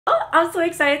Oh, I'm so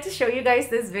excited to show you guys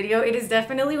this video. It is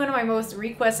definitely one of my most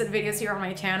requested videos here on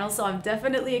my channel, so I'm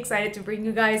definitely excited to bring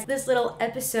you guys this little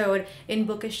episode in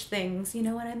bookish things. You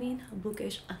know what I mean?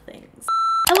 Bookish things.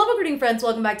 Hello book reading friends,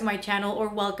 welcome back to my channel, or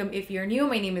welcome if you're new.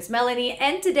 My name is Melanie,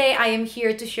 and today I am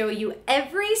here to show you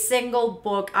every single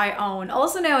book I own,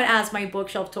 also known as my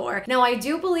bookshelf tour. Now I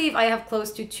do believe I have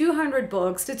close to 200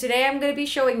 books, so today I'm going to be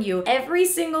showing you every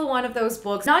single one of those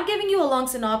books, not giving you a long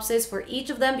synopsis for each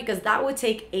of them because that would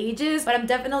take ages, but I'm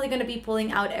definitely going to be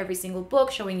pulling out every single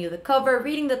book, showing you the cover,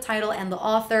 reading the title and the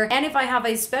author, and if I have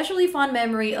a especially fond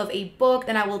memory of a book,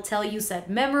 then I will tell you said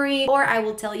memory, or I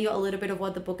will tell you a little bit of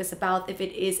what the book is about if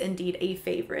it is indeed a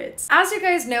favorite. As you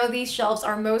guys know, these shelves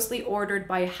are mostly ordered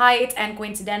by height, and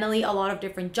coincidentally a lot of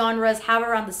different genres have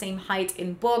around the same height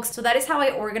in books, so that is how I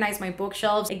organize my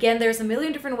bookshelves. Again, there's a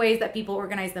million different ways that people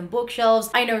organize them bookshelves.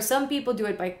 I know some people do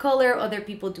it by color, other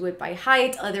people do it by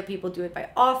height, other people do it by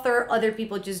author, other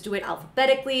people just do it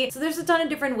alphabetically. So there's a ton of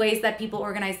different ways that people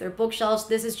organize their bookshelves.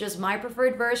 This is just my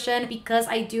preferred version because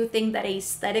I do think that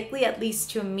aesthetically, at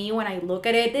least to me when I look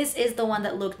at it, this is the one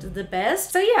that looked the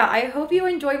best. So yeah, I hope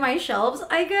you enjoy my shelves.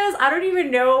 I guess I don't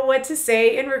even know what to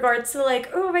say in regards to like,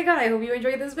 oh my god, I hope you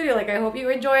enjoyed this video. Like, I hope you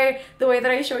enjoy the way that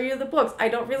I show you the books. I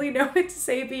don't really know what to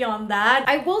say beyond that.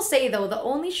 I will say though, the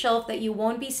only shelf that you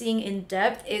won't be seeing in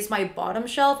depth is my bottom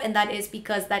shelf, and that is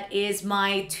because that is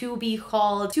my to be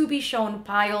hauled, to be shown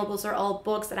pile. Those are all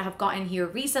books that I have gotten here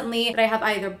recently that I have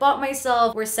either bought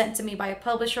myself or sent to me by a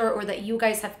publisher, or that you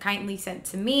guys have kindly sent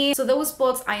to me. So those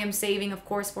books I am saving, of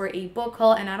course, for a book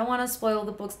haul, and I don't want to spoil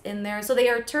the books in there. So they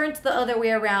are turned the other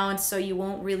way around, so you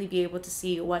won't really be able to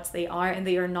see what they are, and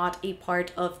they are not a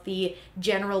part of the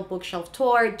general bookshelf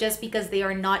tour just because they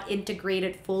are not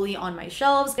integrated fully on my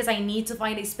shelves, because I need to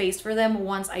find a space for them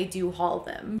once I do haul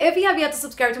them. If you have yet to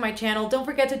subscribe to my channel, don't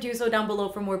forget to do so down below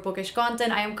for more bookish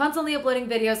content. I am constantly uploading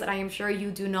videos that I am sure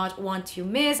you do not want to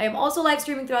miss. I am also live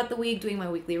streaming throughout the week, doing my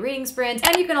weekly reading sprint,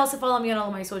 and you can also follow me on all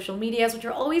of my social medias, which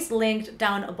are always linked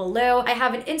down below. I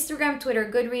have an Instagram, Twitter,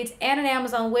 Goodreads, and an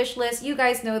Amazon wish list. You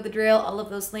guys know the drill. All of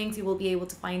those links you will be able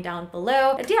to find down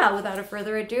below. And yeah, without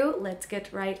further ado, let's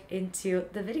get right into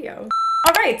the video.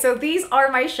 Alright, so these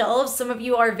are my shelves. Some of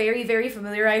you are very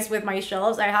familiarized with my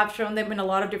shelves. I have shown them in a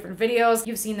lot of different videos.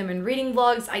 You've seen them in reading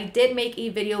vlogs. I did make a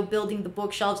video building the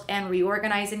bookshelves and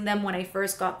reorganizing them when I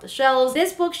first got the shelves.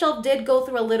 This bookshelf did go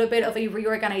through a little bit of a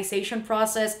reorganization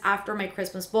process after my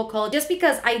Christmas book haul, just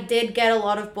because I did get a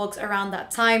lot of books around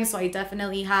that time, so I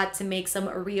definitely had to make some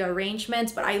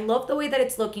rearrangements, but I love the way that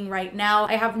it's looking right now.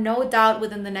 I have no doubt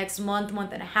within the next month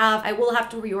and a half, I will have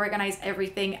to reorganize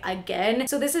everything again.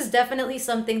 So this is definitely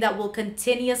something that will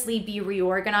continuously be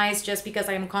reorganized just because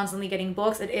I am constantly getting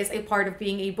books. It is a part of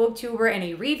being a booktuber and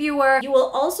a reviewer. You will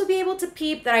also be able to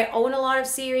peep that I own a lot of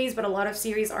series, but a lot of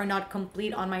series are not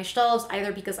complete on my shelves,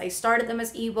 either because I started them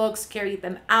as ebooks, carried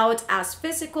them out as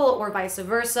physical, or vice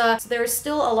versa. So there is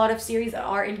still a lot of series that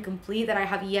are incomplete that I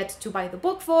have yet to buy the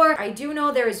book for. I do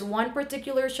know there is one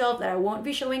particular shelf that I won't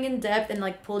be showing in depth and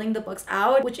like pulling the books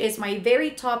out, which is my very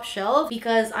top shelf,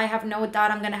 because I have no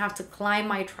doubt I'm gonna have to climb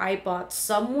my tripod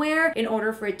somewhere in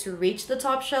order for it to reach the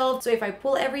top shelf. So if I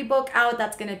pull every book out,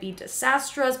 that's gonna be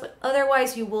disastrous, but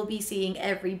otherwise you will be seeing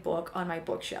every book on my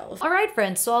bookshelf. All right,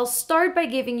 friends, so I'll start by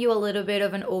giving you a little bit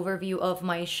of an overview of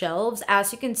my shelves.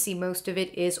 As you can see, most of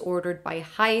it is ordered by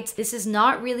height. This is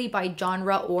not really by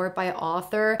genre or by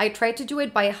author. I tried to do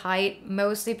it by height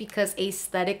mostly because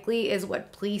aesthetically is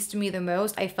what pleased me the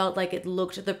most. I felt like it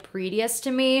looked the prettiest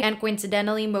to me, and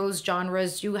coincidentally most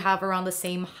genres do have around the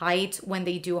same height when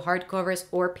they do hardcovers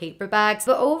or paperbacks,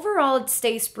 but overall it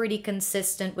stays pretty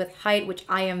consistent with height, which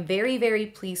I am very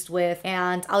pleased with,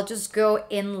 and I'll just go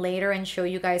in later and show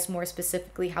you guys more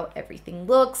specifically how everything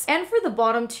looks. And for the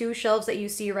bottom two shelves that you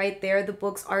see right there, the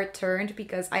books are turned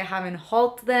because I haven't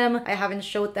hauled them, I haven't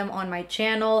showed them on my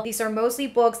channel. These are mostly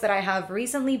books that I have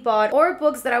recently bought or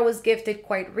books that I was gifted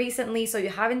quite recently, so you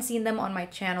haven't seen them on my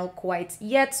channel quite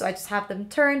yet, so I just have them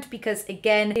turned because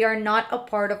again, they are not a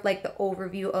part of like the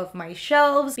overview of my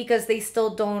shelves because they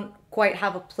still don't quite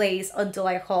have a place until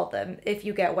I haul them, if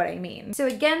you get what I mean. So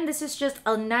again, this is just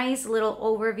a nice little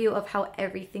overview of how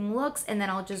everything looks, and then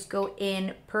I'll just go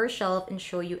in per shelf and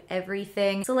show you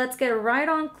everything. So let's get right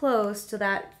on close to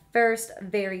that first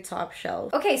very top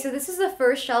shelf. Okay, so this is the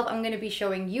first shelf I'm going to be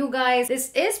showing you guys.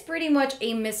 This is pretty much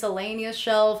a miscellaneous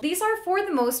shelf. These are for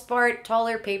the most part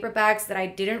taller paperbacks that I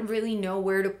didn't really know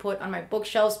where to put on my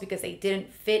bookshelves because they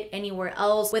didn't fit anywhere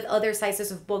else with other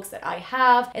sizes of books that I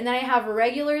have. And then I have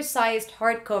regular sized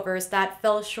hardcovers that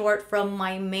fell short from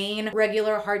my main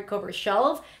regular hardcover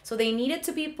shelf, so they needed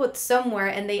to be put somewhere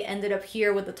and they ended up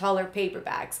here with the taller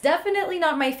paperbacks. Definitely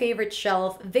not my favorite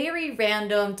shelf, very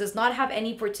random, does not have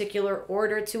any particular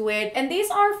order to it, and these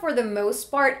are for the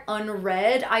most part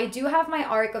unread. I do have my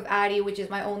Arc of Addie, which is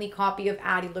my only copy of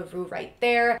Addie LaRue right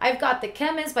there. I've got The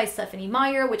Chemist by Stephanie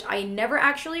Meyer, which I never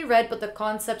actually read, but the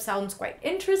concept sounds quite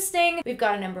interesting. We've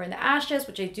got An Ember in the Ashes,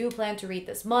 which I do plan to read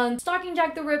this month. Stalking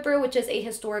Jack the Ripper, which is a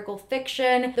historical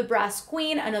fiction. The Brass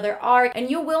Queen, another arc, and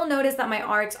you will notice that my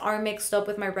arcs are mixed up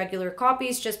with my regular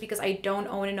copies just because I don't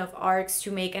own enough arcs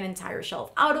to make an entire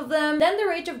shelf out of them. Then The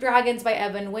Rage of Dragons by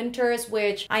Evan Winters,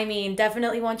 which I mean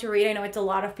definitely want to read. I know it's a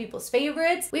lot of people's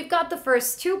favorites. We've got the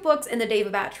first two books in the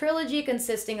Daevabad trilogy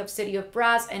consisting of City of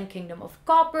Brass and Kingdom of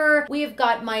Copper. We've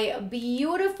got my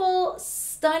beautiful,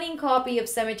 stunning copy of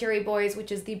Cemetery Boys,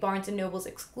 which is the Barnes & Noble's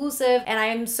exclusive, and I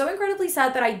am so incredibly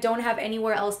sad that I don't have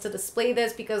anywhere else to display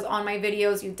this because on my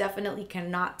videos you definitely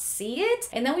cannot see it.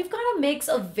 And then we've got a mix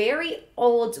of very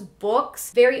old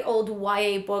books, very old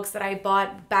YA books that I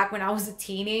bought back when I was a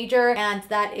teenager, and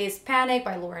that is Panic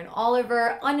by Lauren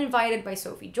Oliver, Uninvited by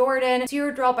Sophie Jordan,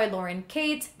 Teardrop by Lauren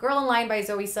Kate, Girl in Line by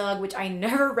Zoe Sugg, which I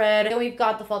never read. Then we've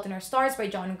got The Fault in Our Stars by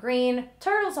John Green,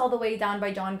 Turtles All the Way Down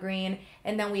by John Green,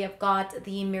 and then we have got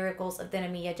The Miracles of the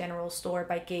Namiya General Store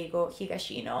by Keigo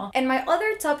Higashino. And my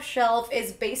other top shelf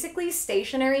is basically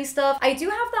stationery stuff. I do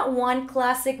have that one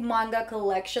classic manga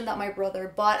collection that my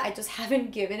brother bought. I just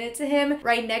haven't given it to him.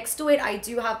 Right next to it, I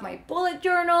do have my bullet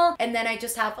journal, and then I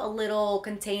just have a little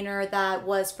container that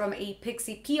was from a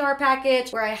Pixie PR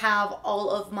package where I have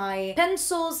all of my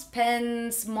pencils,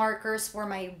 pens, markers for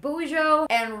my Bujo,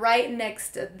 and right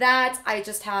next to that, I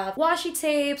just have washi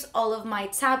tapes, all of my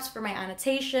tabs for my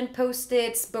annotation,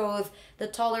 post-its, both the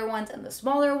taller ones and the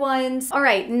smaller ones. All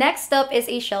right, next up is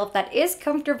a shelf that is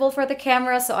comfortable for the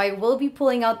camera, so I will be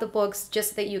pulling out the books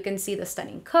just so that you can see the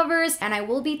stunning covers, and I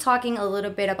will be talking a little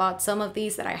bit about some of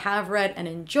these that I have read and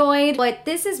enjoyed, but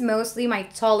this is mostly my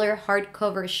taller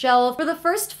hardcover shelf. For the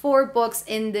first four books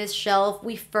in this shelf,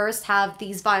 we first have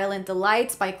These Violent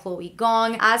Delights by Chloe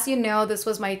Gong. As you know, this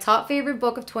was my top favorite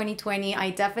book of 2020. I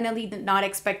definitely did not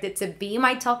expect it to be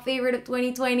my top favorite of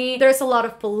 2020. There's a lot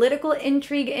of political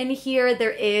intrigue in here.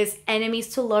 There is enemies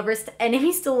to lovers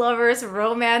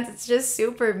romance. It's just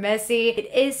super messy.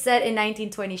 It is set in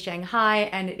 1920 Shanghai,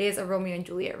 and it is a Romeo and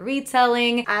Juliet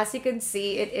retelling. As you can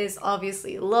see, it is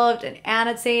obviously loved and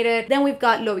annotated. Then we've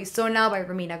got Loisona by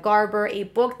Romina Garber, a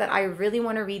book that I really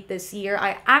want to read this year.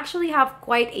 I actually have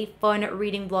quite a fun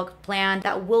reading vlog planned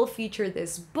that will feature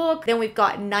this book. Then we've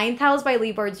got Ninth House by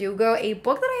Leigh Bardugo, a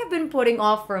book that I have been putting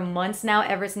off for months now,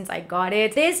 ever since I got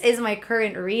it. This is my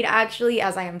current read actually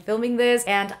as I am filming this,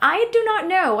 and I do not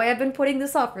know why I've been putting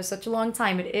this off for such a long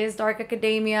time. It is dark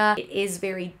academia. It is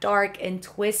very dark and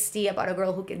twisty about a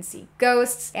girl who can see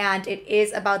ghosts, and it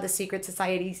is about the secret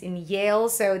societies in Yale,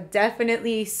 so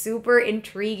definitely super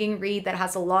intriguing read that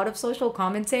has a lot of social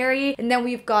commentary. And then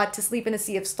we've got To Sleep in a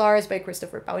Sea of Stars by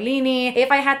Christopher Paolini. If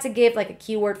I had to give like a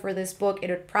keyword for this book, it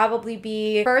would probably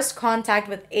be first contact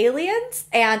with aliens,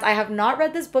 and I have not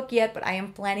read this book yet, but I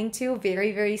am planning to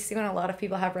very, very soon. A lot of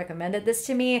people have recommended this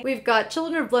to me. We've got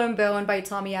Children of Blood and Bone by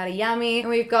Tomi Adeyemi, and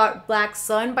we've got Black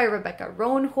Sun by Rebecca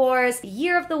Roanhorse,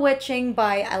 Year of the Witching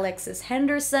by Alexis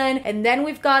Henderson, and then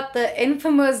we've got the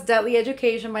infamous Deadly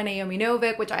Education by Naomi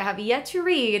Novik, which I have yet to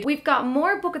read. We've got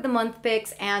more Book of the Month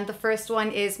picks, and the first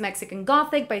one is Mexican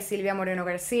Gothic by Silvia Moreno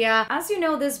Garcia. As you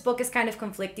know, this book is kind of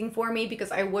conflicting for me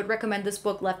because I would recommend this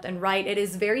book left and right. It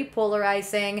is very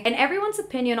polarizing, and everyone's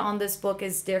opinion on this book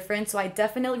is different, so I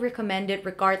definitely recommend it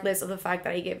regardless of the fact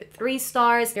that I gave it 3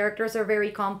 stars. Characters are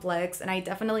very complex, and I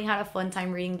definitely had a fun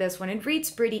time reading this one. It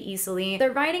reads pretty easily.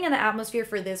 The writing and the atmosphere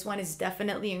for this one is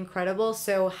definitely incredible,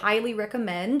 so highly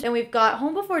recommend. And we've got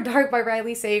Home Before Dark by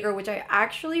Riley Sager, which I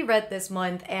actually read this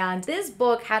month, and this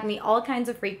book had me all kinds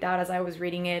of freaked out as I was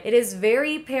reading it. It is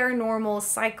very paranormal,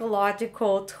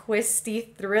 psychological,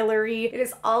 twisty, thrillery. It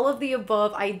is all of the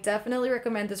above. I definitely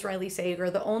recommend this Riley Sager,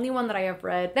 the only one that I have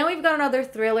read. Then we've got another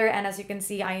thriller, and as you can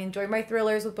see, I enjoy my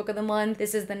thrillers with book of the month.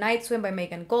 This is The Night Swim by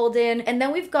Megan Golden. And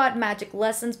then we've got Magic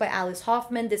Lessons by Alice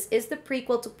Hoffman. This is the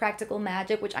prequel to Practical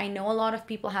Magic, which I know a lot of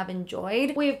people have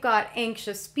enjoyed. We've got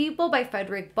Anxious People by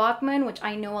Frederick Bachman, which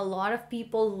I know a lot of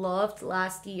people loved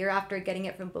last year after getting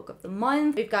it from Book of the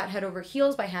Month. We've got Head Over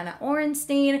Heels by Hannah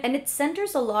Orenstein, and it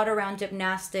centers a lot around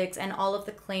gymnastics and all of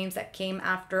the claims that came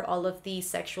after all of the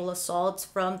sexual assaults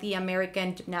from the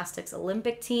American Gymnastics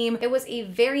Olympic team. It was a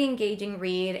very engaging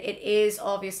read. It is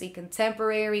obviously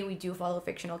contemporary. We do follow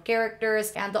fictional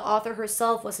characters, and the author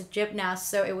herself was a gymnast,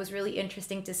 so it was really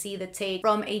interesting to see the take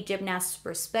from a gymnast's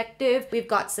perspective. We've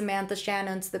got Samantha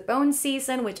Shannon's The Bone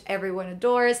Season, which everyone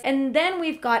adores, and then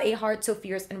we've got A Heart So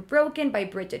Fierce and Broken by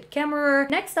Bridget Kemmerer.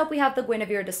 Next up, we have The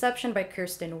Guinevere Deception by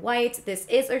Kirsten White. This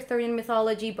is Arthurian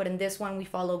mythology, but in this one we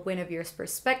follow Guinevere's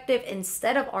perspective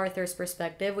instead of Arthur's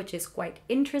perspective, which is quite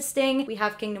interesting. We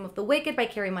have Kingdom of the Wicked by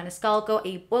Carrie Maniscalco,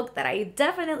 a book that I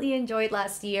definitely enjoyed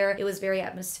last year. It was very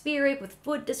atmospheric with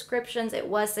food descriptions. It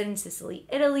was set in Sicily,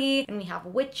 Italy, and we have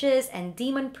witches and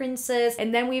demon princes.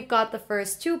 And then we've got the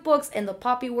first two books in the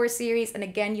Poppy War series, and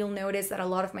again you'll notice that a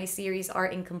lot of my series are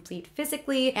incomplete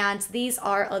physically, and these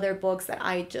are other books that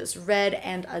I just read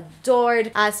and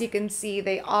adored. As you can see,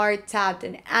 they are tabbed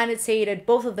and annotated,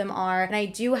 both of them are, and I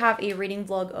do have a reading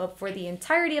vlog up for the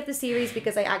entirety of the series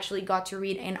because I actually got to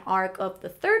read an arc of the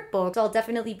third book, so I'll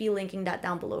definitely be linking that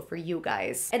down below for you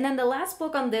guys. And then the last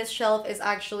book on this shelf is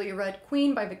actually Red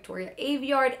Queen by Victoria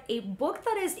Aveyard, a book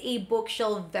that is a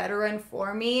bookshelf veteran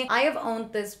for me. I have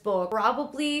owned this book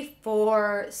probably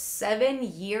for 7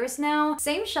 years now.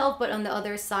 Same shelf, but on the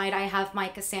other side I have my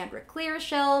Cassandra Clare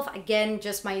shelf. Again,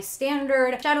 just my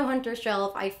standard Shadowhunter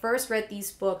shelf. I first read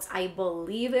these books, I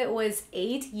believe it was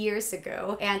 8 years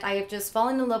ago, and I have just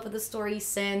fallen in love with the story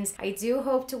since. I do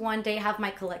hope to one day have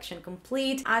my collection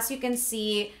complete. As you can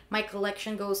see, my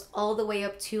collection goes all the way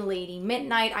up to Lady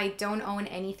Midnight. I don't own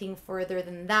anything further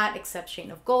than that except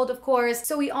Chain of Gold, of course.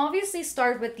 So we obviously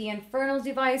start with the Infernal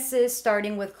Devices,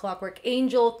 starting with Clockwork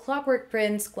Angel, Clockwork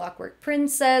Prince, Clockwork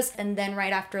Princess, and then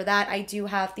right after that I do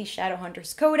have the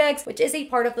Shadowhunters Codex, which is a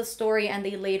part of the story, and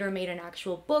they later made an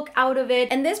actual book out of it.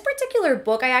 And this particular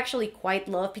book I actually quite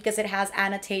love because it has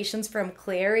annotations from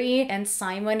Clary and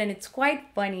Simon, and it's quite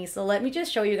funny. So let me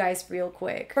just show you guys real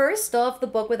quick. First off, the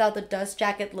book without the dust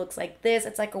jacket looks like this.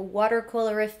 It's like a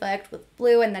watercolor effect with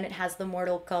blue, and then it has the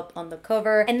Mortal Cup on the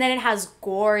cover, and then it has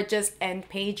gorgeous end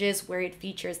pages where it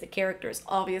features the characters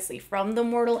obviously from the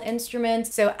Mortal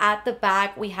Instruments. So at the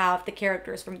back we have the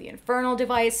characters from the Infernal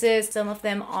Devices. Some of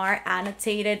them are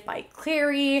annotated by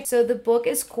Clary, so the book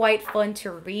is quite fun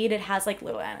to read. It has like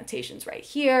little annotations right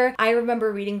here. I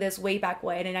remember reading this way back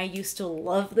when, and I used to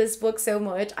love this book so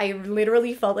much. I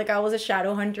literally felt like I was a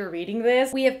Shadowhunter reading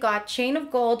this. We have got Chain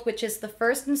of Gold, which is the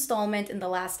first installment in the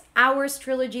Last Hours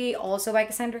trilogy, also by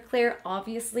Cassandra Clare,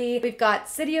 obviously. We've got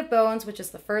City of Bones, which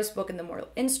is the first book in the Mortal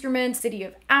Instruments, City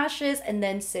of Ashes, and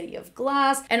then City of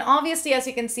Glass. And obviously, as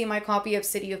you can see, my copy of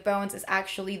City of Bones is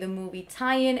actually the movie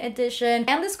tie-in edition,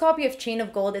 and this copy of Chain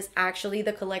of Gold is actually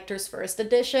the collector's first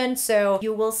edition. So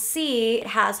you will see it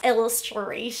has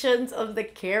illustrations of the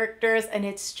characters, and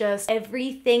it's just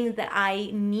everything that I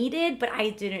needed, but I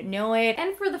didn't know it.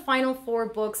 And for the final 4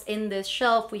 books in this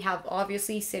shelf, we have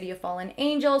obviously City of Fallen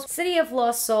Angels, City of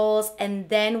Lost Souls, and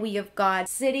then we have got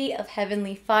City of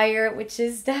Heavenly Fire, which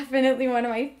is definitely one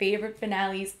of my favorite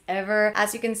finales ever.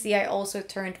 As you can see, I also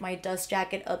turned my dust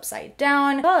jacket upside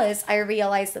down because I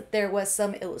realized that there was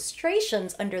some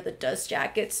illustrations under the dust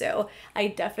jacket, so I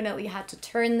definitely had to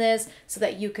turn this so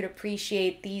that you could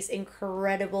appreciate these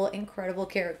incredible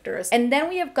characters. And then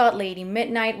we have got Lady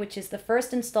Midnight, which is the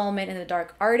first installment in the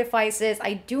Dark Artifices.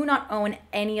 I do not own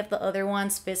any of the other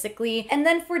ones physically. And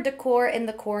then for decor in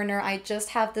the corner, I just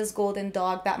have this golden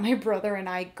dog that my brother and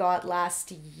I got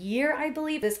last year, I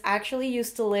believe. This actually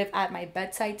used to live at my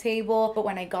bedside table, but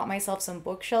when I got myself some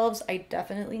bookshelves, I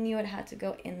definitely knew it had to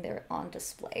go in there on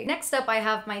display. Next up, I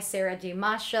have my Sarah J.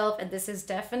 Maas shelf, and this is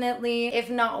definitely, if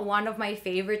not one of my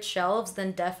favorite shelves,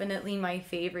 then definitely my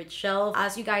favorite shelf.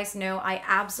 As you guys know, I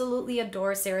absolutely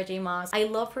adore Sarah J. Maas. I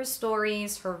love her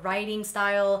stories, her writing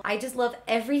style. I just love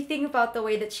everything about the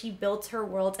way that she built her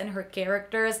world and her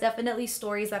characters. Definitely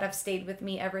stories that have stayed with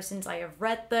me ever since I have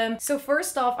read them. So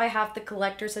first off, I have the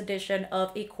collector's edition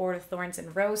of A Court of Thorns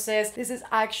and Roses. This is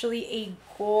actually a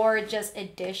gorgeous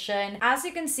edition. As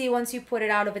you can see, once you put it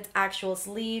out of its actual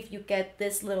sleeve, you get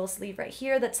this little sleeve right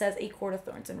here that says A Court of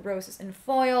Thorns and Roses in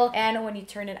foil, and when you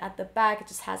turn it at the back, it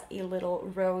just has a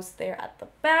little rose there at the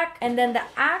back. And then the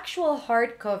actual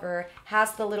hardcover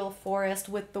has the little forest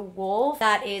with the wolf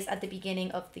that is at the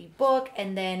beginning of the book,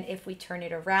 and then if we turn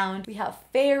it around, we have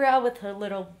Feyre with her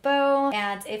little bow.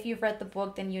 And if you've read the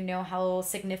book, then and you know how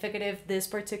significant this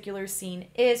particular scene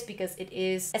is because it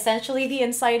is essentially the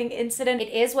inciting incident. It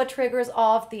is what triggers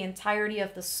off the entirety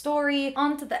of the story.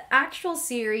 Onto the actual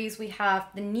series, we have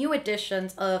the new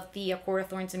editions of the A Court of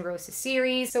Thorns and Roses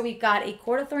series. So we got A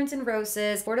Court of Thorns and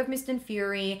Roses, Court of Mist and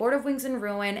Fury, Court of Wings and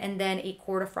Ruin, and then A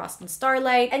Court of Frost and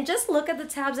Starlight. And just look at the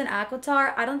tabs in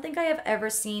ACOTAR. I don't think I have ever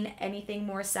seen anything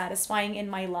more satisfying in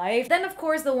my life. Then of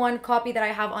course the one copy that I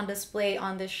have on display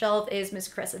on this shelf is Miss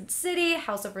Crescent City,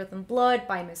 House of Earth and Blood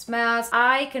by Miss Mass.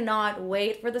 I cannot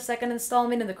wait for the second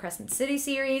installment in the Crescent City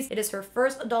series. It is her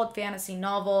first adult fantasy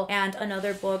novel and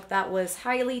another book that was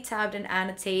highly tabbed and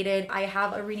annotated. I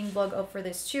have a reading blog up for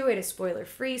this too. It is spoiler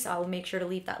free, so I'll make sure to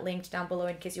leave that linked down below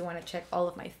in case you want to check all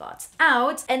of my thoughts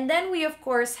out. And then we of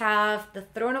course have the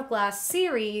Throne of Glass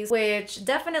series, which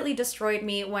definitely destroyed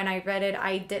me when I read it.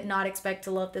 I did not expect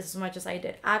to love this as much as I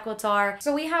did ACOTAR.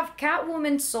 So we have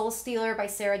Catwoman Soul Stealer by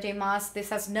Sarah J. Maas. This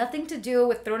has nothing to do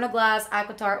with Throne of Glass,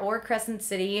 ACOTAR, or Crescent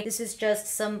City. This is just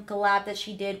some collab that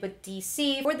she did with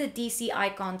DC for the DC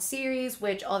Icon series,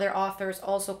 which other authors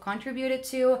also contributed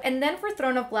to. And then for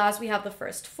Throne of Glass, we have the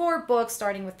first 4 books,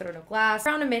 starting with Throne of Glass,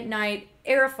 Crown of Midnight,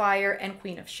 Heir of Fire, and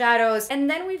Queen of Shadows. And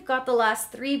then we've got the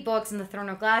last 3 books in the Throne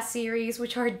of Glass series,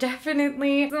 which are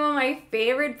definitely some of my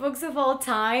favorite books of all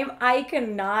time. I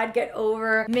cannot get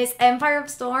over Miss Empire of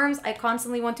Storms. I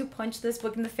constantly want to punch this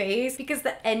book in the face because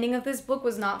the ending of this book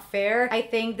was not fair. I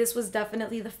think this was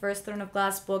definitely the first Throne of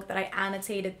Glass book that I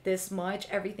annotated this much.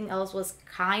 Everything else was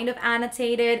kind of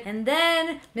annotated. And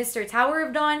then Mr. Tower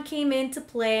of Dawn came into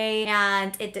play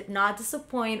and it did not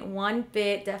disappoint one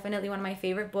bit. Definitely one of my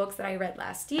favorite books that I read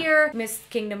last year. Miss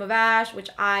Kingdom of Ash, which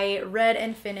I read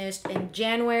and finished in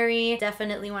January.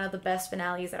 Definitely one of the best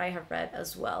finales that I have read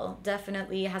as well.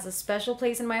 Definitely has a special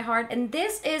place in my heart. And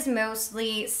this is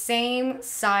mostly same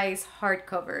size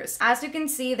hardcovers. As you can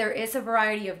see, there is a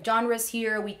variety of genres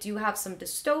here. We do have some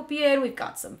dystopian, we've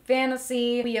got some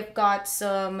fantasy, we have got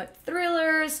some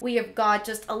thrillers, we have got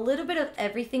just a little bit of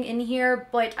everything in here,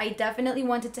 but I definitely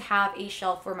wanted to have a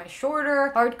shelf for my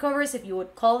shorter hardcovers, if you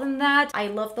would call them that. I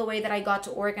love the way that I got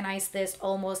to organize this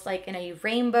almost like in a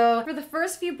rainbow. For the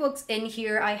first few books in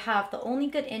here, I have The Only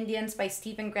Good Indians by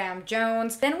Stephen Graham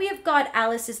Jones. Then we have got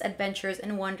Alice's Adventures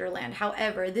in Wonderland.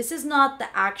 However, this is not the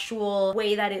actual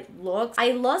way that it looks.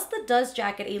 I lost the dust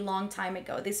jacket a long time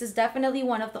ago. This is definitely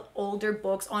one of the older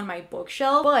books on my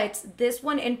bookshelf, but this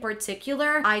one in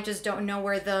particular, I just don't know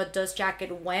where the dust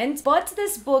jacket went. But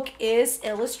this book is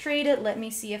illustrated. Let me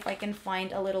see if I can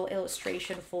find a little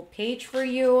illustration full page for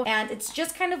you. And it's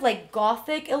just kind of like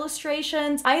gothic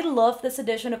illustrations. I love this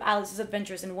edition of Alice's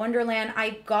Adventures in Wonderland.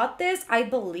 I got this, I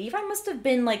believe I must have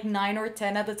been like 9 or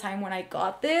 10 at the time when I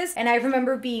got this, and I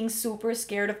remember being super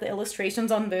scared of the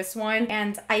illustrations on this one,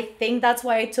 and I think that's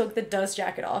why I took the dust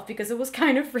jacket off, because it was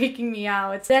kind of freaking me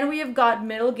out. Then we have got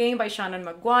Middle Game by Shannon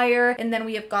Maguire, and then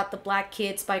we have got The Black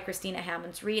Kids by Christina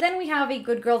Hammonds Reed. Then we have A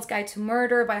Good Girl's Guide to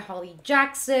Murder by Holly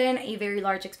Jackson, A Very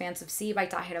Large Expanse of Sea by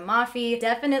Tahira Mafi.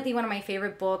 Definitely one of my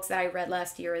favorite books that I read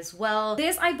last year as well.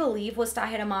 This, I believe, was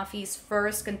Tahira Mafi's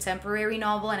first contemporary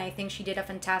novel, and I think she did a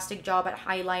fantastic job at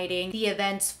highlighting the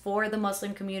events for the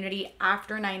Muslim community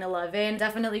after 9/11.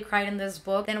 Definitely cried in this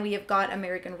book. Then we have got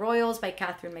American Royals by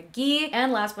Catherine McGee,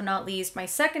 and last but not least, my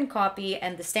second copy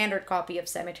and the standard copy of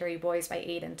Cemetery Boys by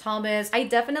Aidan Thomas. I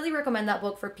definitely recommend that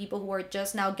book for people who are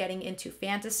just now getting into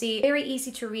fantasy. Very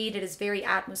easy to read. It is very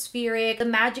atmospheric. The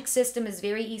magic system is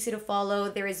very easy to follow.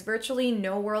 There is virtually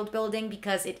no world building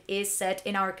because it is set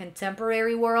in our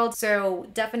contemporary world, so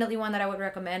definitely one that I would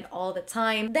recommend all the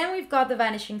time. Then we've got The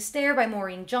Vanishing Stair by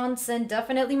Maureen Johnson,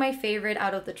 definitely my favorite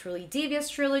out of the Truly Devious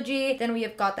trilogy. Then we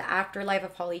have got The Afterlife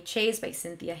of Holly Chase by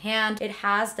Cynthia Hand. It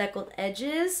has deckled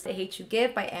edges. I Hate You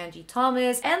Give by Angie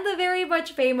Thomas, and the very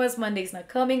much famous Monday's Not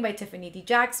Coming by Tiffany D.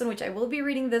 Jackson, which I will be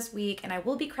reading this week, and I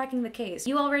will be cracking the case.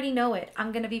 You already know it.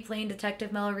 I'm gonna be playing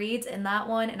Detective MelReads in that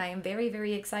one, and I am very,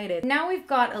 very excited. Now we've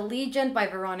got Allegiant by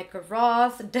Veronica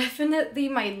Roth, definitely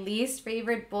my least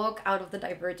favorite book out of the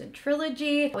Divergent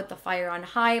trilogy, with The Fire on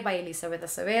High by Elizabeth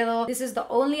Acevedo. This is the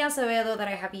only Acevedo that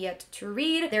I have yet to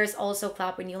read. There's also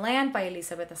Clap When You Land by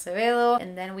Elizabeth Acevedo,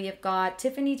 and then we have got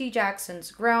Tiffany D.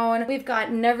 Jackson's Grown. We've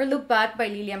got Never Look Back by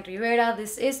Lilian Rivera.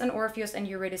 This is an Orpheus and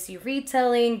Eurydice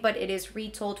retelling, but it is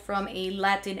retold from a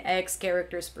Latinx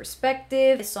character's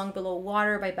perspective. A Song Below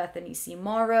Water by Bethany C.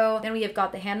 Morrow. Then we have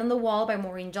got The Hand on the Wall by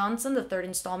Maureen Johnson, the third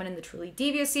installment in the Truly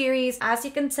Devious series. As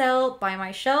you can tell by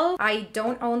my shelf. I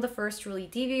don't own the first Truly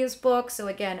Devious book, so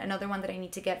again, another one that I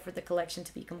need to get for the collection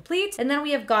to be complete. And then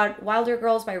we have got Wilder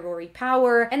Girls by Rory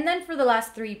Power. And then for the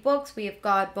last 3 books, we have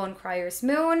got Bone Crier's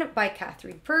Moon by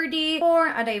Catherine Purdy, or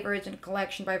A Divergent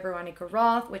Collection by Veronica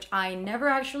Roth, which I never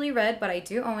actually read, but I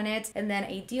do own it. And then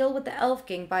A Deal with the Elf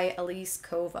King by Elise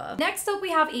Kova. Next up, we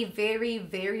have a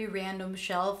very random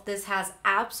shelf. This has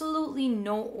absolutely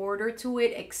no order to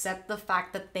it except the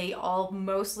fact that they all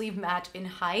mostly match in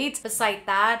height. Besides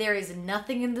that, there is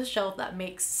nothing in the shelf that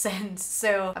makes sense.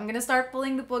 So I'm gonna start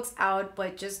pulling the books out,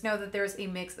 but just know that there's a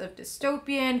mix of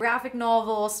dystopian, graphic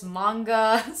novels,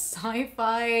 manga,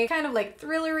 sci-fi, kind of like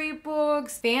thrillery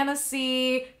books,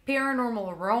 fantasy,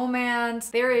 paranormal romance.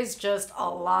 There is just a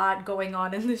lot going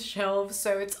on in the shelf,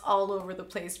 so it's all over the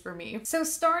place for me. So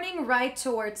starting right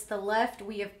towards the left,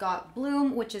 we have got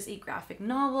Bloom, which is a graphic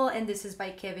novel, and this is by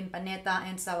Kevin Panetta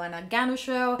and Savannah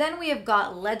Ganusho. Then we have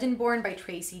got Legendborn by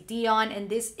Tracy Dion, and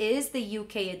this is the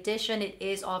UK edition. It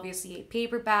is obviously a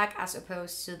paperback as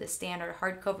opposed to the standard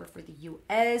hardcover for the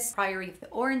US. Priory of the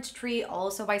Orange Tree,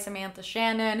 also by Samantha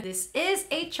Shannon. This is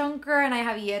a chunker, and I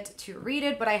have yet to read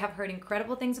it, but I have heard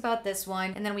incredible things about this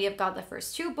one. And then we have got the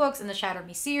first 2 books in the Shatter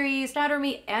Me series, Shatter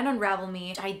Me and Unravel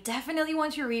Me. I definitely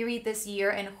want to reread this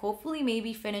year and hopefully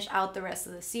maybe finish out the rest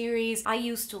of the series. I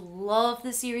used to love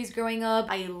the series growing up.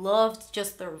 I loved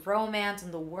just the romance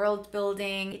and the world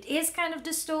building. It is kind of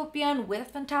dystopian with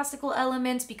fantastical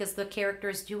elements because the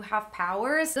characters do have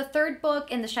powers. The 3rd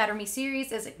book in the Shatter Me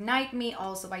series is Ignite Me,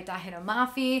 also by Tahira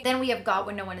Mafi. Then we have got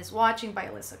When No One Is Watching by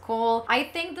Alyssa Cole. I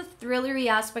think the thrillery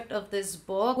aspect of this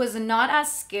book was not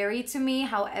as scary to me.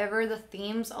 However, the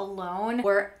themes alone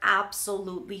were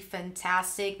absolutely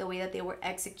fantastic. The way that they were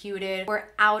executed were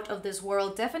out of this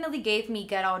world. Definitely gave me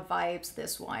Get Out vibes,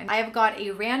 this one. I have got a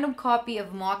random copy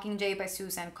of Mockingjay by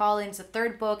Suzanne Collins, the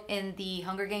 3rd book in the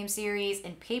Hunger Games series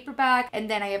in paperback. And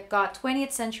then I have got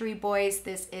 20th Century Boys.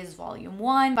 This is volume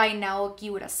 1 by Naoki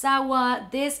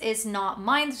Urasawa. This is not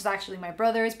mine. This is actually my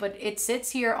brother's, but it sits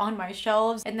here on my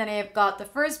shelves. And then I have got the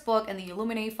 1st book in the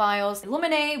Illuminae files,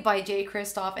 Illuminae by J.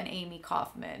 Kristoff and Amy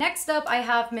Kaufman. Next up, I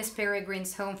have Miss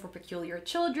Peregrine's Home for Peculiar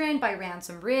Children by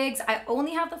Ransom Riggs. I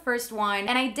only have the first one,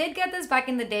 and I did get this back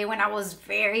in the day when I was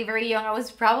very young. I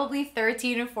was probably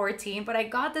 13 or 14, but I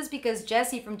got this because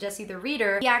Jesse from Jesse the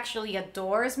Reader, he actually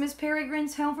adores Miss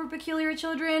Peregrine's Home for Peculiar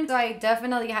Children, so I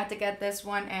definitely had to get this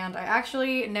one, and I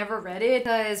actually never read it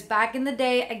because back in the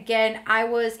day, again, I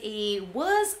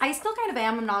still kind of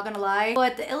am, I'm not gonna lie,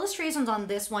 but the illustrations on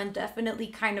this one definitely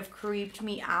kind of creeped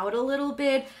me out a little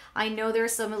bit. I know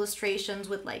there's some illustrations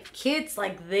with like kids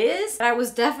like this that I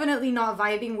was definitely not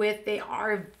vibing with. They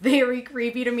are very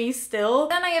creepy to me still.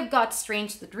 Then I have got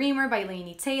Strange the Dreamer by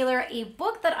Laini Taylor, a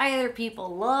book that either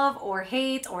people love or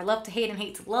hate, or love to hate and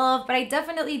hate to love, but I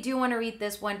definitely do want to read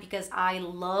this one because I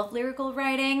love lyrical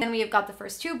writing. Then we have got the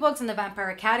first 2 books in the Vampire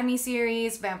Academy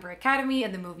series, Vampire Academy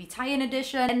and the movie tie-in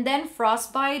edition, and then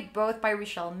Frostbite, both by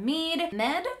Richelle Mead.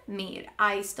 Mead,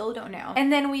 I still don't know.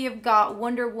 And then we have got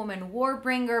Wonder Woman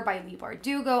Warbringer by Leigh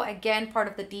Bardugo, again part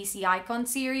of the DC Icon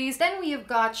series. Then we have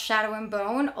got Shadow and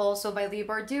Bone, also by Leigh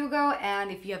Bardugo,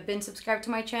 and if you have been subscribed to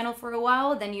my channel for a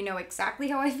while, then you know exactly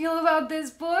how I feel about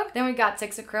this book. Then we got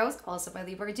Six of Crows, also by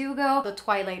Leigh Bardugo, the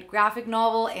Twilight graphic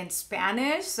novel in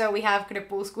Spanish. So we have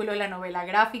Crepúsculo, la novela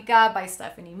gráfica by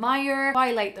Stephanie Meyer,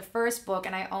 Twilight the first book,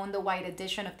 and I own the white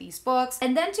edition of these books.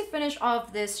 And then to finish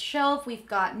off this shelf, we've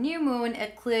got New Moon,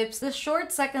 Eclipse, The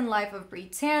Short Second Life of Bree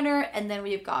Tanner, and then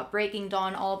we've got Breaking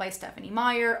Dawn, all by Stephanie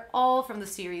Meyer, all from the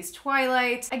series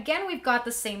Twilight. Again, we've got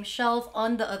the same shelf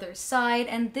on the other side,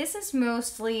 and this is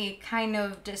mostly kind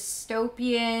of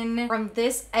dystopian from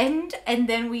this end, and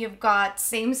then we have got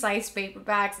same size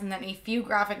paperbacks and then a few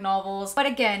graphic novels. But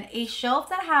again, a shelf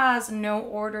that has no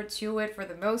order to it for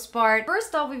the most part.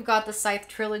 First off, we've got the Scythe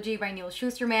trilogy by Neil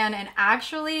Shusterman, and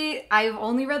actually, I've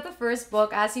only read the first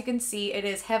book. As you can see, it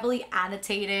is heavily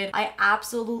annotated. I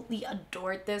absolutely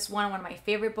adored this one of my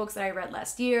favorite books that I read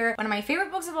last year. One of my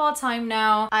favorite books of all time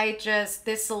now.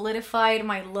 This solidified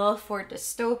my love for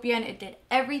dystopian. It did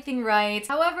everything right.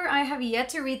 However, I have yet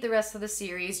to read the rest of the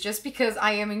series just because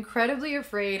I am incredibly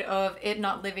afraid of it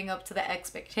not living up to the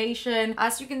expectation.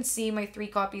 As you can see, my 3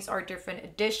 copies are different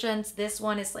editions. This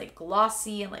one is like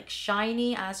glossy and like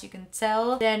shiny, as you can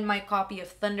tell. Then my copy of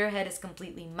Thunderhead is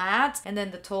completely matte, and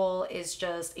then the Toll is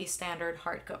just a standard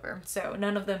hardcover. So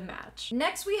none of them match.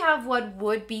 Next, we have what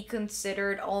would be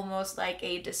considered almost like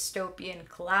a dystopian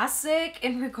classic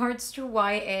in regards to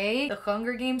YA, the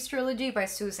Hunger Games trilogy by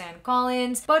Suzanne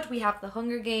Collins. But we have the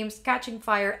Hunger Games, Catching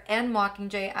Fire, and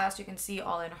Mockingjay, as you can see,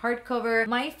 all in hardcover.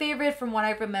 My favorite from what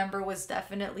I remember was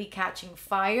definitely Catching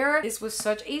Fire. This was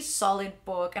such a solid book.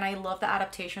 book, and I love the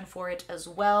adaptation for it as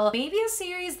well. Maybe a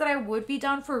series that I would be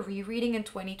down for rereading in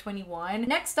 2021.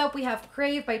 Next up, we have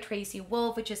Crave by Tracy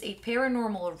Wolff, which is a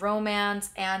paranormal romance,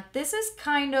 and this is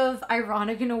kind of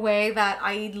ironic in a way that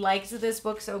I liked this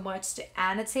book so much to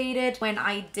annotate it when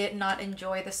I did not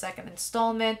enjoy the second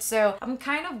installment. So I'm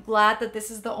kind of glad that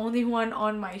this is the only one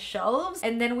on my shelves.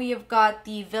 And then we have got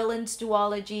the Villains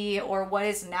Duology, or what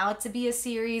is now to be a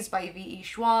series by V.E.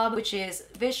 Schwab, which is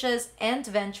Vicious and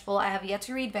Vengeful. I have yet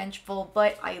to read Vengeful,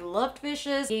 but I loved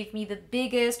Vicious. Gave me the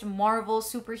biggest Marvel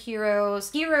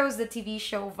superheroes, Heroes the TV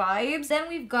show vibes. Then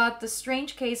we've got The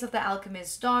Strange Case of the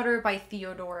Alchemist's Daughter by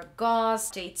Theodora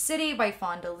Goss, Jade City by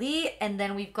Fonda Lee, and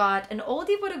then we've got an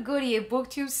oldie but a goodie, a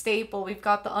booktube staple. We've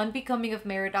got The Unbecoming of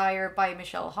Mary Dyer by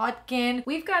Michelle Hodkin.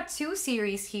 We've got two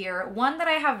series here, one that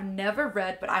I have never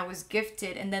read but I was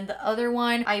gifted, and then the other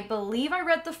one, I believe I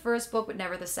read the first book but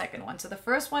never the second one. So the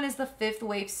first one is the Fifth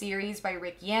Wave series by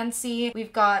Rick Yancey.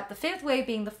 We've got the Fifth Wave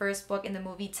being the first book in the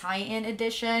movie tie-in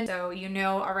edition, so you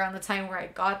know, around the time where I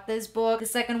got this book. The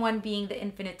second one being The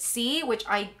Infinite Sea, which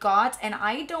I got, and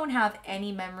I don't have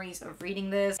any memories of reading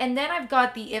this. And then I've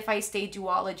got the If I Stay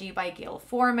duology by Gail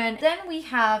Foreman. Then we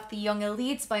have The Young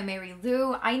Elites by Mary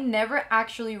Lou. I never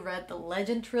actually read the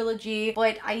Legend trilogy,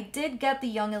 but I did get The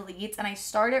Young Elites, and I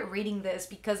started reading this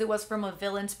because it was from a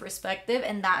villain's perspective,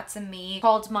 and that to me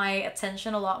called my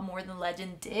attention a lot more than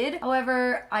Legend did.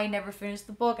 However, I never finished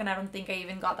the book, and I don't think I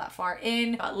even got that far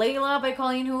in. Got Layla by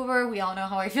Colleen Hoover. We all know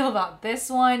how I feel about this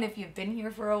one if you've been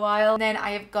here for a while. And then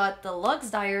I have got The Lux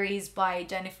Diaries by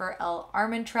Jennifer L.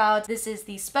 Armentrout. This is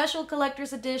the special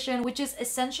collector's edition, which is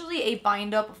essentially a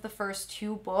bind up of the first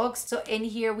two books. So in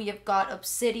here we have got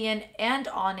Obsidian and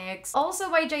Onyx. Also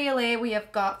by JLA, we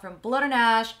have got From Blood and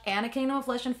Ash and A Kingdom of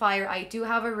Flesh and Fire. I do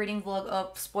have a reading vlog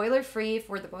up spoiler free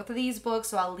for both of these books,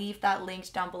 so I'll leave that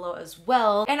linked down below as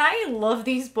well. And I love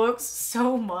these books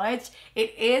so much.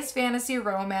 It is fantasy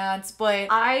romance, but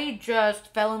I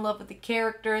just fell in love with the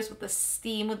characters, with the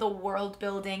theme, with the world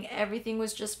building. Everything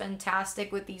was just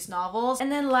fantastic with these novels.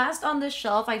 And then last on the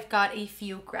shelf, I've got a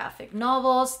few graphic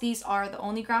novels. These are the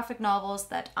only graphic novels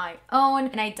that I own,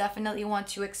 and I definitely want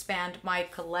to expand my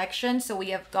collection. So we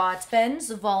have got Fens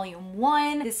Volume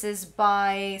 1. This is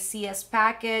by C.S.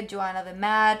 Packet, Joanna the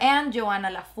Mad, and Joanna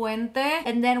Lafuente.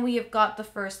 And then we have got the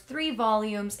first 3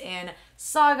 volumes in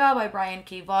Saga by Brian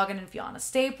K. Vaughan and Fiona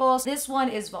Staples. This one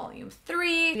is volume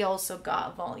 3. We also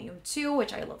got volume 2,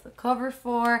 which I love the cover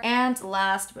for. And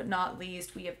last but not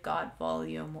least, we have got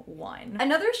volume 1.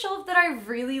 Another shelf that I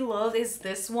really love is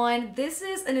this one. This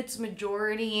is in its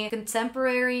majority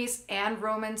contemporaries and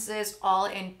romances all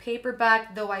in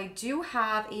paperback, though I do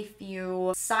have a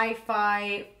few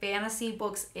sci-fi fantasy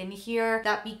books in here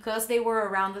that, because they were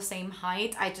around the same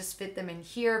height, I just fit them in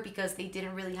here because they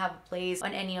didn't really have a place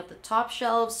on any of the top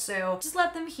shelves, so just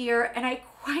left them here. And I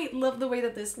quite love the way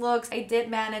that this looks. I did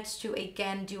manage to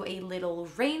again do a little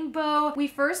rainbow. We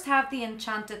first have The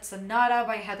Enchanted Sonata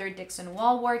by Heather Dixon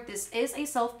Walworth. This is a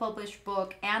self-published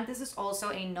book, and this is also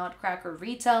a Nutcracker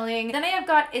retelling. Then I have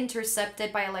got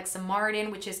Intercepted by Alexa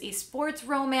Martin, which is a sports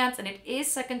romance, and it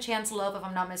is second chance love if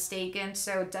I'm not mistaken,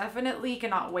 so definitely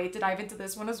cannot wait to dive into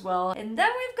this one as well. And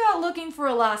then we've got Looking for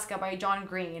Alaska by John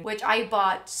Green, which I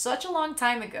bought such a long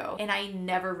time ago and I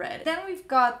never read. Then we've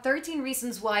got 13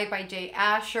 Reasons Why by Jay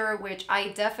Asher, which I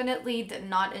definitely did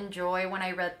not enjoy when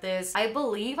I read this. I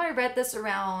believe I read this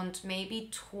around maybe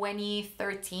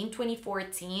 2013,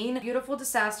 2014. Beautiful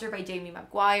Disaster by Jamie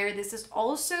McGuire. This is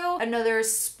also another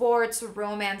sports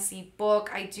romancy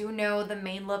book. I do know the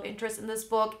main love interest in this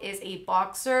book is a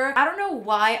boxer. I don't know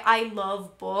why I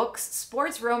love books,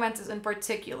 sports romances in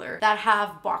particular, that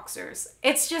have boxers.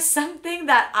 It's just something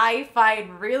that I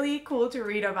find really cool to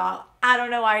read about. I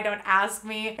don't know why, don't ask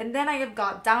me. And then I have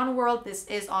got Downworld. This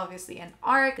is obviously an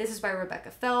arc. This is by Rebecca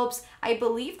Phelps. I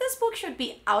believe this book should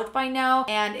be out by now,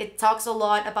 and it talks a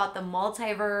lot about the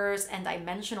multiverse and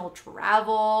dimensional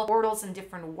travel, portals in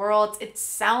different worlds. It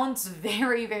sounds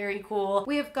very, very cool.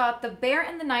 We have got The Bear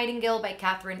and the Nightingale by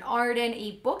Catherine Arden,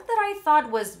 a book that I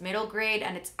thought was middle grade,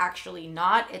 and it's actually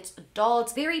not. It's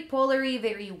adult, very polar-y,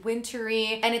 very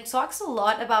wintry, and it talks a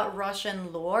lot about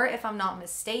Russian lore, if I'm not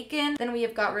mistaken. Then we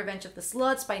have got Revenge of the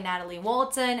Sluts by Natalie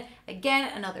Walton.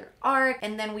 Again, another arc.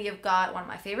 And then we have got one of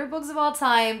my favorite books of all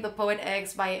time, The Poet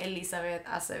X by Elizabeth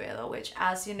Acevedo, which,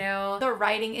 as you know, the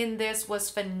writing in this was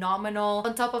phenomenal.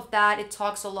 On top of that, it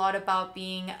talks a lot about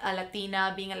being a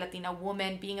Latina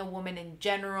woman, being a woman in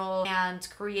general, and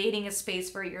creating a space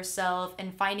for yourself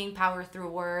and finding power through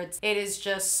words. It is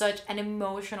just such an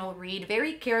emotional read,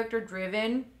 very character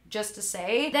driven, just to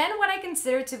say. Then what I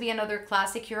consider to be another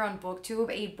classic here on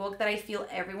Booktube, a book that I feel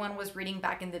everyone was reading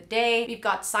back in the day. We've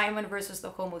got Simon versus the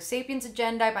Homo Sapiens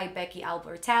Agenda by Becky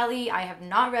Albertalli. I have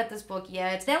not read this book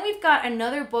yet. Then we've got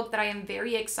another book that I am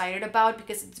very excited about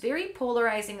because it's very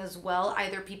polarizing as well.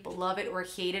 Either people love it or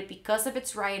hate it because of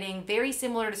its writing, very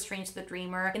similar to Strange the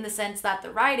Dreamer in the sense that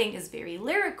the writing is very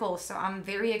lyrical. So I'm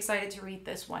very excited to read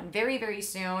this one very, very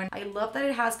soon. I love that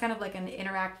it has kind of like an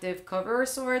interactive cover of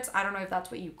sorts. I don't know if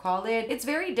that's what you call it. It's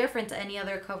very different to any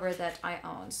other cover that I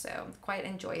own, so quite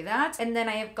enjoy that. And then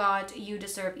I have got You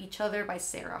Deserve Each Other by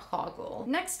Sarah Hoggle.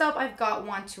 Next up, I've got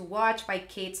Want to Watch by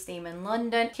Kate Stayman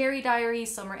London, Carrie Diary,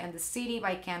 Summer and the City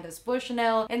by Candace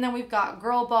Bushnell, and then we've got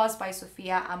Girl Boss by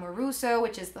Sofia Amoruso,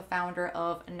 which is the founder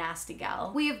of Nasty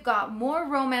Gal. We've got more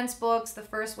romance books, the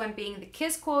first one being The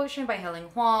Kiss Quotient by Helen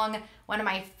Huang, one of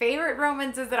my favorite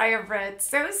romances that I have read.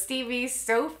 So steamy,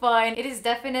 so fun. It is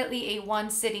definitely a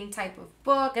one-sitting type of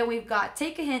book. Then we've got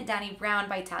Take a Hint, Danny Brown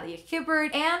by Talia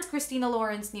Hibbert, and Christina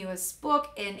Lauren's newest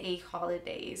book, In a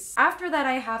Holidays. After that,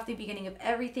 I have The Beginning of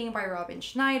Everything by Robin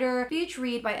Schneider, Beach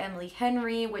Read by Emily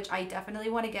Henry, which I definitely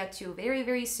want to get to very,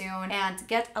 very soon, and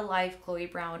Get a Life, Chloe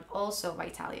Brown, also by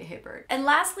Talia Hibbert. And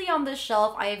lastly on this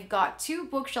shelf, I've got two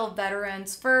bookshelf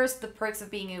veterans. First, The Perks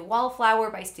of Being a Wallflower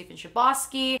by Stephen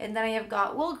Chbosky, and then I have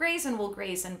got Will Grayson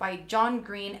by John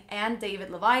Green and David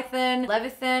Leviathan,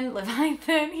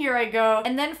 here I go.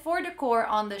 And then for decor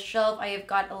on the shelf, I have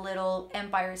got a little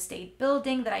Empire State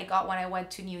Building that I got when I went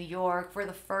to New York for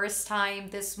the first time.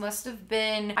 This must have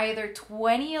been either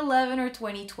 2011 or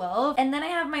 2012. And then I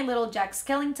have my little Jack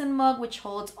Skellington mug, which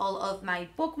holds all of my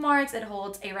bookmarks. It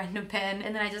holds a random pen,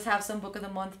 and then I just have some Book of the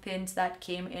Month pins that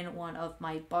came in one of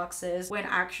my boxes when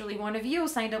actually one of you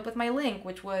signed up with my link,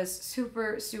 which was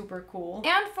super, super cool.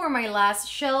 And for my last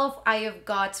shelf, I have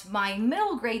got my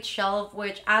middle grade shelf,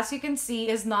 which as you can see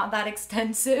is not that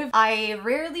extensive. I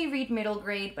rarely read middle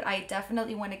grade, but I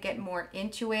definitely want to get more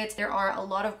into it. There are a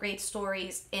lot of great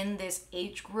stories in this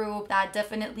age group that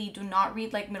definitely do not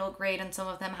read like middle grade, and some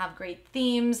of them have great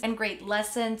themes and great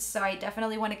lessons. So I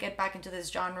definitely want to get back into this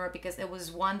genre because it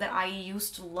was one that I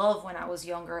used to love when I was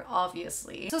younger,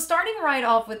 obviously. So starting right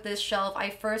off with this shelf, I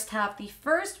first have the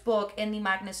first book in the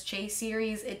Magnus Chase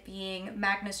series, it being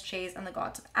Magnus Chase and the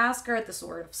Gods of Asgard, The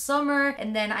Sword of Summer.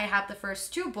 And then I have the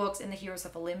first two books in the Heroes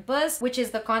of Olympus, which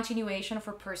is the continuation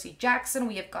for Percy Jackson.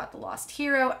 We have got The Lost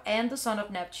Hero and The Son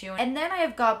of Neptune. And then I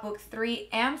have got book 3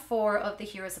 and 4 of the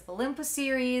Heroes of Olympus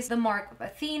series, The Mark of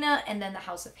Athena, and then The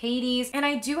House of Hades. And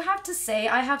I do have to say,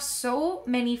 I have so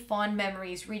many fond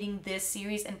memories reading this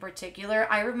series in particular.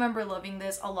 I remember loving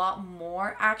this a lot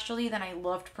more actually than I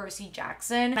loved Percy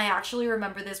Jackson. I actually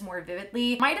remember this more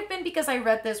vividly. Might have been because I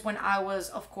read this when I was,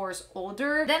 of course,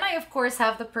 older. Then I, of course,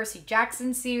 have the Percy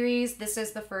Jackson series. This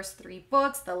is the first 3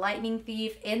 books, The Lightning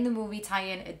Thief in the movie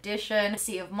tie-in edition,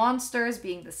 Sea of Monsters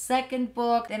being the second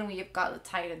book. Then we have got The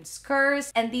Titan's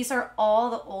Curse. And these are all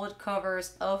the old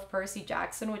covers of Percy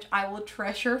Jackson, which I will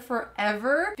treasure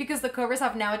forever because the covers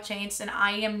have now changed and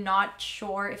I am not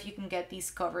sure if you can get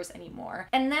these covers anymore.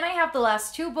 And then I have the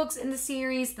last 2 books in the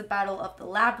series, The Battle of the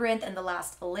Labyrinth and The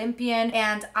Last Olympian.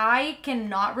 And I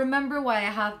cannot remember why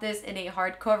I have this in a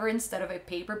hardcover instead of a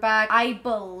paperback. I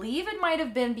believe it might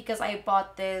have been because I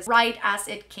bought this right as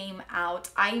it came out.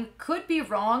 I could be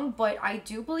wrong, but I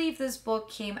do believe this book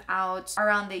came out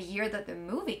around the year that the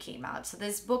movie came out. So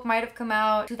this book might have come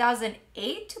out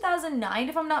 2008, 2009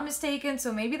 if I'm not mistaken.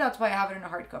 So maybe that's why I have it in a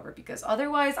hardcover, because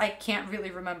otherwise I can't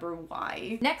really remember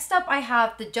why. Next up, I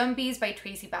have The Jumbies by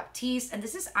Tracy Baptiste, and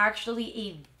this is actually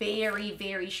a very,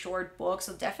 very short book,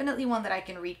 so definitely one that I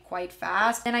can read quite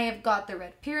fast. Then I have got The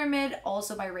Red Pyramid,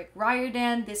 also by Rick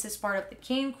Riordan. This is part of the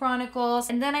Kane Chronicles.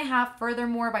 And then I have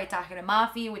Furthermore by Tahira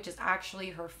Mafi, which is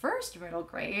actually her first middle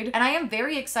grade. And I am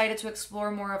very excited to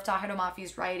explore more of Tahira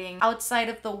Mafi's writing outside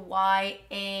of the YA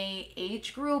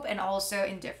age group and also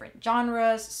in different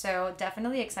genres. So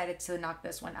definitely excited to knock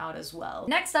this one out as well.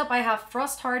 Next up, I have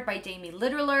Frostheart by Jamie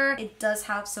Litterler. It does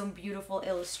have some beautiful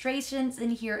illustrations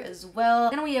in here as well.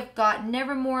 Then we have got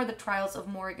Nevermore, The Trials of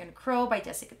Morgan Crow by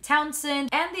Jessica Townsend,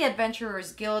 and The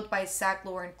Adventurers Guild by Zach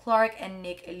Lauren Clark and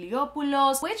Nick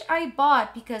Eliopoulos, which I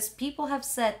bought because people have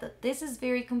said that this is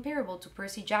very comparable to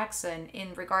Percy Jackson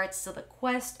in regards to the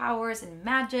quest powers and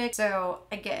magic. So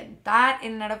again, that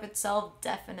in and of itself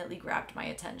definitely grabbed my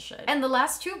attention. And the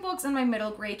last 2 books in my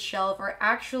middle grade shelf are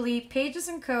actually Pages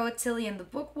 & Co. Tilly and the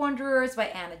Book Wanderers by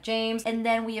Anna James. And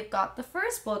then we have got the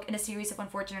first book in a series of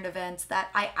unfortunate events that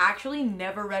I actually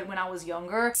never read when I was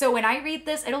younger. So when I read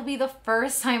this, it'll be the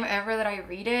first time ever that I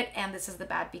read it. And this is The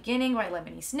Bad Beginning by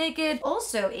Lemony Snicket,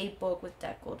 also a book with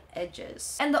deckled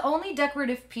edges. And the only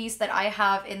decorative piece that I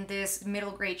have in this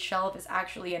middle grade shelf is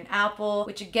actually an apple,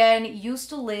 which again used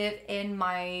to live in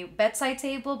my bedside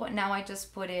table, but now I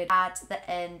just put it at the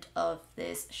end of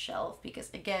this shelf because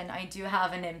again, I do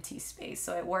have an empty space,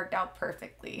 so it worked out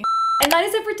perfectly. And that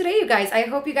is it for today, you guys. I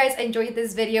hope you guys enjoyed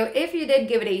this video. If you did,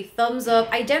 give it a thumbs up.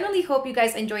 I generally hope you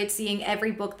guys enjoyed seeing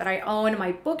every book that I own,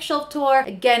 my bookshelf tour.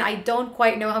 Again, I don't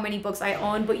quite know how many books I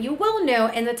own, but you will know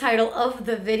in the title of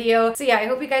the video. So yeah, I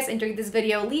hope you guys enjoyed this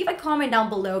video. Leave a comment down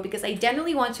below because I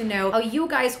generally want to know how you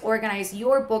guys organize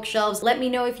your bookshelves. Let me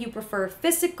know if you prefer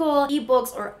physical,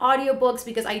 ebooks, or audiobooks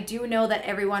because I do know that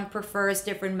everyone prefers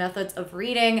different methods of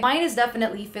reading. Mine is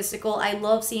definitely physical. I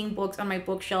love seeing books on my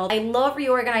bookshelf. I love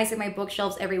reorganizing my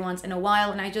bookshelves every once in a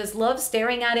while, and I just love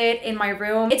staring at it in my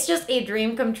room. It's just a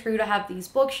dream come true to have these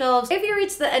bookshelves. If you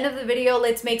reached the end of the video,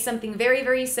 let's make something very,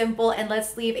 very simple and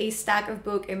let's leave a stack of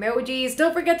book emojis.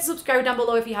 Don't forget to subscribe down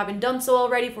below if you haven't done so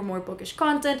already for more bookish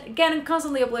content. Again, I'm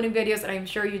constantly uploading videos that I'm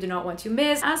sure you do not want to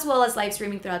miss, as well as live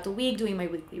streaming throughout the week, doing my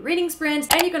weekly reading sprints.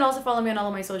 And you can also follow me on all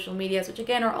of my social medias, which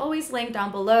again are always linked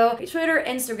down below. My Twitter,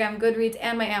 Instagram, Goodreads,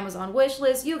 and my Amazon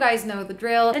wishlist. You guys know the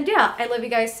drill. And yeah, I love you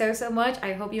guys so, so much.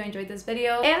 I hope you enjoyed this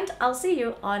video, and I'll see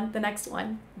you on the next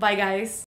one. Bye, guys.